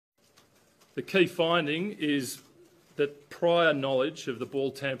The key finding is that prior knowledge of the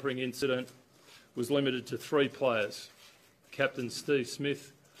ball tampering incident was limited to 3 players: Captain Steve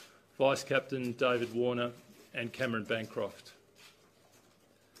Smith, Vice-Captain David Warner and Cameron Bancroft.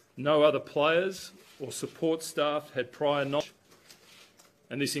 No other players or support staff had prior knowledge,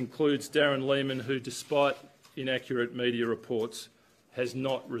 and this includes Darren Lehmann, who, despite inaccurate media reports, has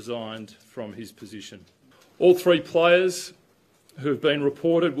not resigned from his position. All 3 players who have been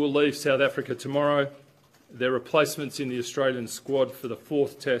reported will leave South Africa tomorrow. Their replacements in the Australian squad for the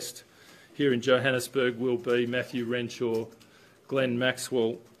 4th test here in Johannesburg will be Matthew Renshaw, Glenn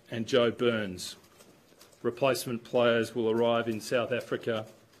Maxwell and Joe Burns. Replacement players will arrive in South Africa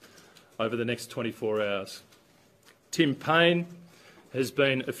over the next 24 hours. Tim Payne has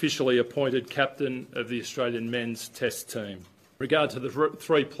been officially appointed captain of the Australian men's test team. In regard to the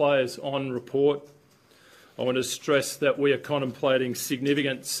 3 players on report, I want to stress that we are contemplating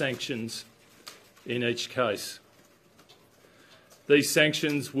significant sanctions in each case. These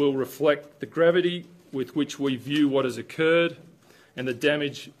sanctions will reflect the gravity with which we view what has occurred and the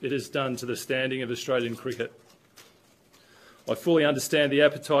damage it has done to the standing of Australian cricket. I fully understand the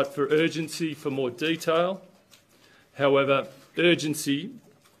appetite for urgency for more detail. However, urgency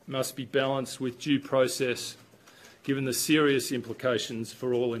must be balanced with due process, given the serious implications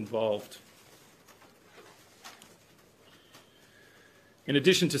for all involved. In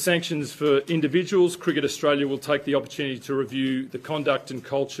addition to sanctions for individuals, Cricket Australia will take the opportunity to review the conduct and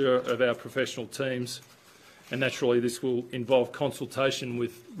culture of our professional teams, and naturally this will involve consultation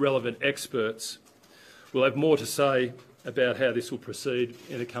with relevant experts. We'll have more to say about how this will proceed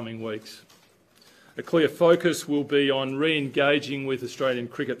in the coming weeks. A clear focus will be on re-engaging with Australian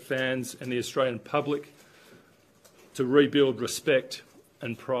cricket fans and the Australian public to rebuild respect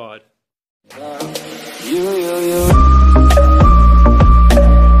and pride.